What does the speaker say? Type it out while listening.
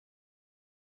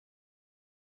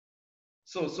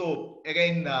So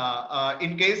again,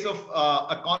 in case of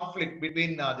a conflict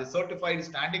between the certified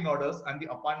standing orders and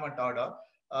the appointment order,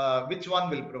 which one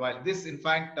will prevail? This, in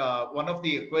fact, one of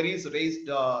the queries raised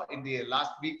in the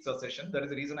last week's session. That is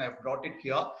the reason I have brought it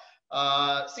here.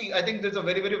 See, I think there's a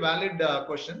very, very valid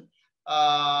question.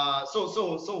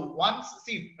 So once,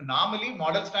 see, normally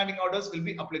model standing orders will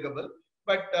be applicable.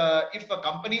 But if a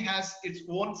company has its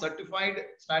own certified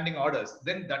standing orders,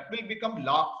 then that will become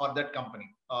law for that company.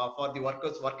 For the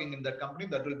workers working in that company,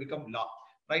 that will become law,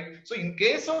 right? So in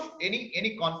case of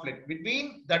any conflict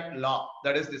between that law,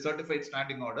 that is the certified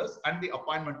standing orders, and the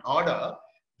appointment order,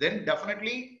 then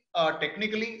definitely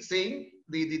technically saying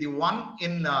the one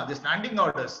in the standing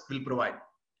orders will provide,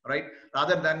 right,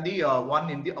 rather than the one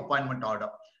in the appointment order.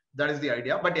 That is the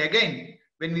idea. But again,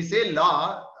 when we say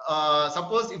law,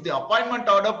 suppose if the appointment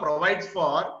order provides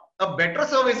for a better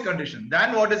service condition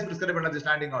than what is prescribed under the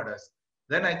standing orders,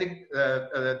 then I think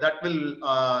that will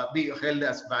be held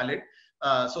as valid.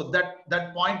 So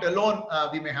that point alone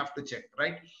we may have to check,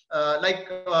 right?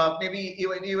 Maybe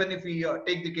even if we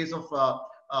take the case of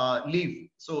leave.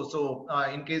 So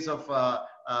in case of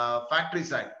factory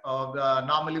side,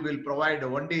 normally we'll provide a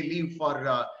 1-day leave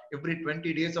for every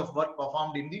 20 days of work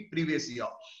performed in the previous year.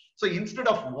 So instead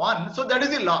of one, so that is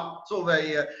the law. So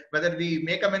whether we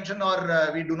make a mention or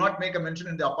we do not make a mention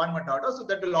in the appointment order, so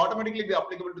that will automatically be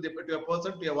applicable to a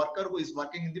person, to a worker who is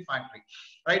working in the factory,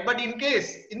 right? But in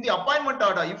case in the appointment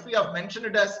order, if we have mentioned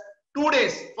it as 2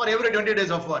 days for every 20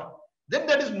 days of work, then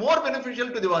that is more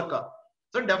beneficial to the worker.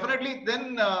 So definitely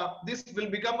then this will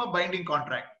become a binding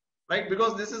contract, right?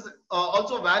 Because this is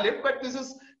also valid, but this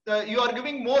is you are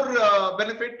giving more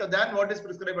benefit than what is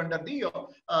prescribed under the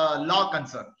law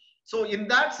concern. So in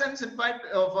that sense, in fact,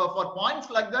 for points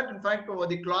like that, in fact,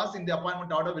 the clause in the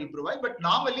appointment order will provide. But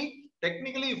normally,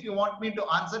 technically, if you want me to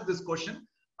answer this question,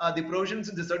 the provisions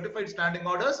in the certified standing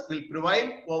orders will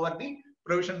prevail over the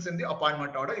provisions in the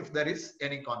appointment order if there is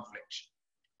any conflict.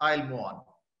 I'll move on.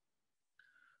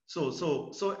 So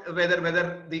whether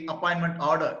the appointment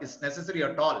order is necessary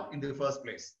at all in the first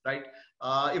place, right?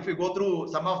 If we go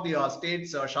through some of the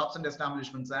states Shops and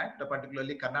Establishments Act,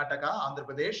 particularly Karnataka, Andhra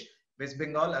Pradesh, West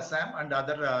Bengal, Assam, and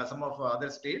other some of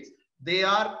other states, they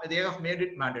have made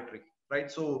it mandatory, right?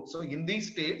 So in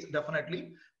these states,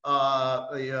 definitely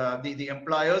the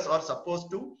employers are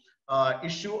supposed to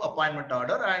issue appointment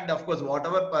order, and of course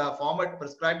whatever format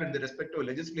prescribed in the respective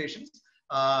legislations,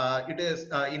 it is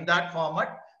in that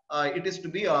format. It is to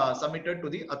be submitted to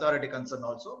the authority concerned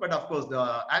also. But of course,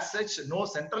 as such, no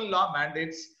central law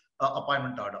mandates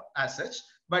appointment order as such.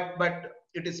 But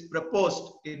it is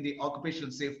proposed in the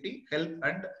Occupational Safety, Health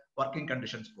and Working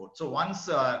Conditions Code. So once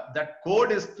that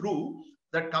code is through,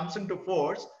 that comes into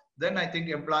force, then I think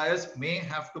employers may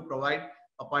have to provide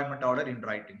appointment order in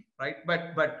writing, right?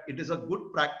 But it is a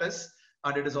good practice,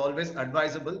 and it is always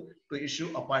advisable to issue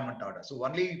appointment order. So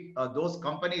only those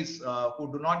companies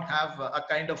who do not have a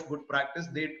kind of good practice,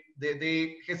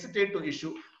 they hesitate to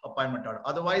issue appointment order.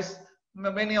 Otherwise,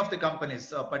 many of the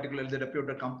companies, particularly the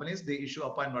reputed companies, they issue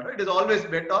appointment order. It is always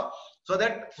better so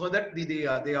that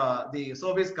the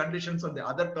service conditions and the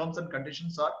other terms and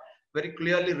conditions are very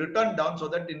clearly written down, so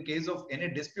that in case of any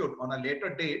dispute on a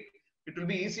later date, it will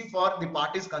be easy for the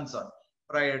parties concerned,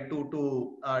 right,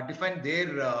 to defend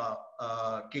their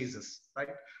cases, right?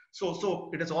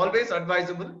 So it is always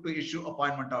advisable to issue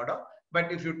appointment order. But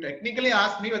if you technically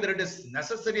ask me whether it is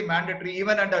necessary, mandatory,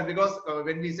 even under, because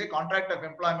when we say contract of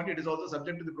employment, it is also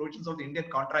subject to the provisions of the Indian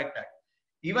Contract Act.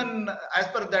 Even as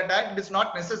per that act, it is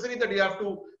not necessary that you have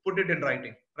to put it in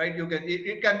writing, right? You can,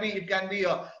 it can be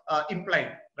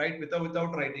implied, right?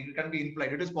 Without writing, it can be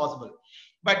implied. It is possible.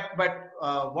 But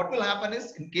what will happen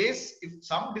is, in case if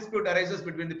some dispute arises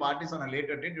between the parties on a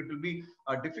later date, it will be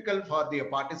difficult for the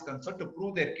parties concerned to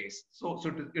prove their case. So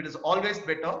it is always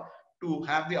better to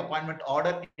have the appointment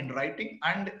order in writing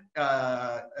and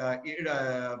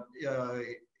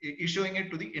issuing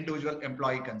it to the individual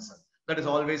employee concerned. That is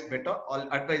always better,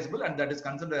 advisable, and that is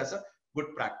considered as a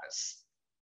good practice.